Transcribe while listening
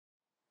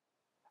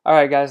All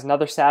right, guys,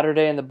 another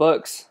Saturday in the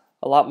books.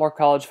 A lot more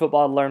college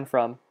football to learn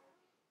from.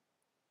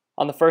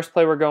 On the first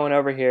play we're going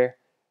over here,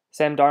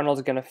 Sam Darnold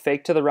is going to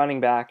fake to the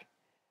running back,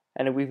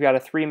 and we've got a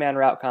three-man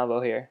route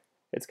combo here.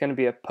 It's going to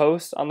be a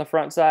post on the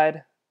front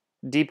side,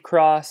 deep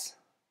cross,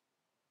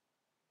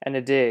 and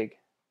a dig.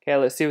 Okay,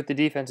 let's see what the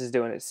defense is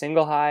doing. It's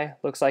single high.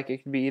 Looks like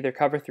it could be either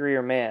cover three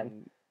or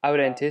man. I would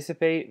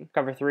anticipate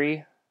cover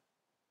three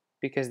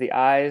because the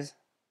eyes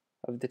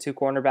of the two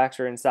cornerbacks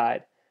are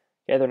inside.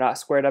 Okay, they're not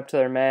squared up to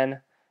their men,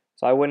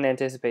 so I wouldn't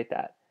anticipate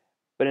that.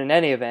 But in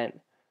any event,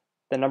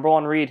 the number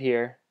one read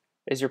here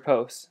is your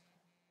post.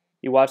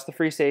 You watch the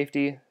free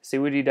safety, see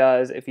what he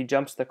does. If he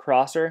jumps the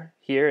crosser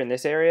here in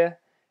this area,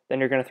 then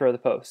you're going to throw the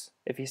post.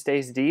 If he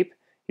stays deep,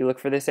 you look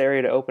for this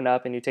area to open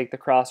up and you take the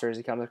crosser as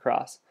he comes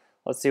across.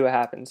 Let's see what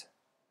happens.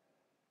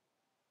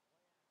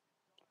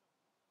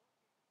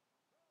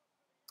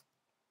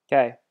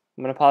 Okay,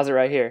 I'm going to pause it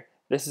right here.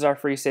 This is our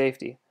free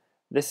safety.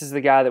 This is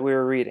the guy that we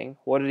were reading.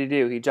 What did he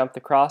do? He jumped the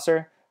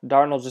crosser.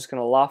 Darnold's just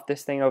going to loft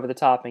this thing over the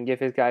top and give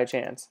his guy a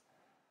chance.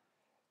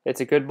 It's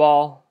a good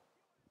ball.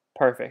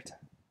 Perfect.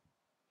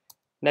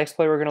 Next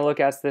play we're going to look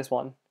at is this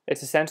one.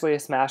 It's essentially a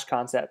smash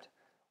concept.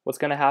 What's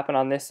going to happen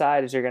on this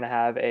side is you're going to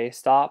have a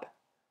stop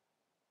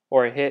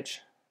or a hitch,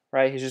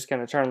 right? He's just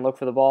going to turn and look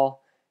for the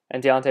ball,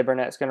 and Deontay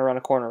Burnett's going to run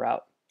a corner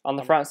route. On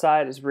the front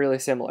side is really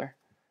similar,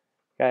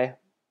 okay?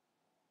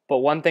 But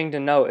one thing to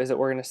note is that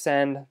we're going to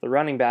send the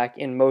running back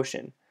in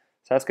motion.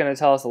 So that's going to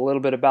tell us a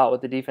little bit about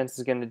what the defense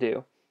is going to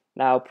do.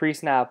 Now,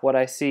 pre-snap, what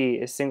I see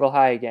is single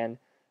high again.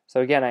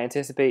 So again, I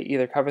anticipate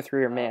either cover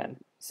three or man.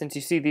 Since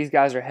you see these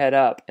guys are head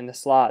up in the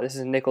slot, this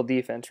is nickel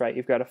defense, right?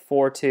 You've got a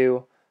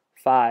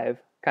 4-2-5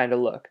 kind of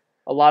look.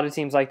 A lot of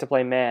teams like to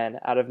play man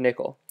out of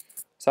nickel.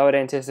 So I would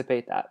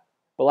anticipate that.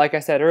 But like I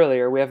said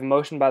earlier, we have a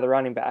motion by the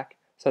running back.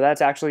 So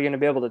that's actually going to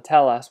be able to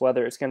tell us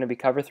whether it's going to be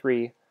cover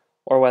three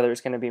or whether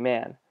it's going to be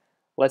man.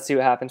 Let's see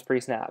what happens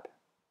pre-snap.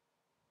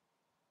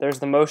 There's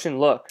the motion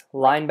look.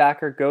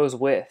 Linebacker goes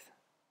with.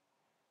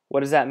 What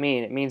does that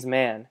mean? It means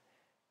man.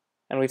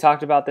 And we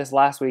talked about this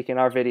last week in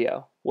our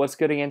video. What's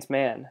good against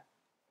man?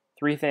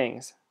 Three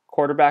things.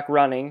 Quarterback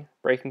running,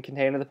 break and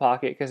contain in the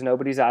pocket because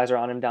nobody's eyes are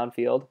on him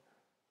downfield.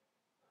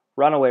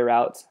 Runaway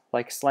routes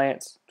like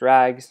slants,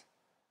 drags,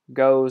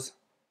 goes.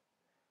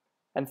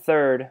 And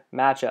third,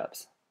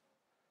 matchups.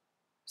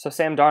 So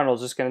Sam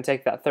Darnold's just going to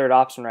take that third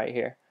option right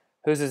here.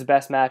 Who's his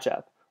best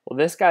matchup? Well,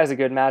 this guy's a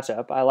good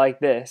matchup. I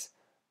like this.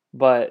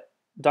 But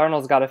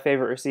Darnold's got a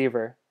favorite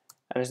receiver,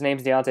 and his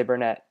name's Deontay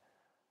Burnett.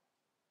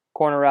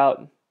 Corner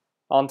route,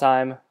 on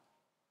time,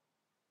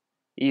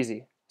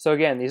 easy. So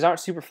again, these aren't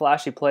super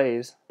flashy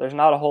plays. There's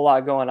not a whole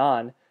lot going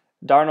on.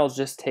 Darnold's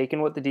just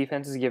taking what the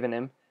defense has given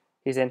him.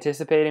 He's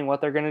anticipating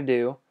what they're going to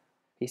do.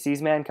 He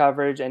sees man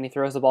coverage, and he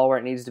throws the ball where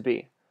it needs to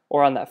be.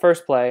 Or on that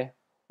first play,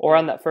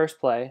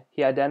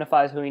 he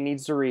identifies who he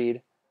needs to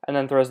read, and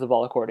then throws the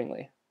ball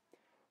accordingly.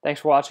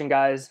 Thanks for watching,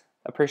 guys.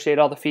 Appreciate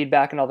all the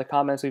feedback and all the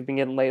comments we've been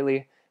getting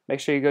lately. Make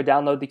sure you go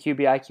download the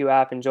QBIQ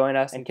app and join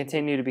us and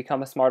continue to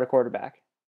become a smarter quarterback.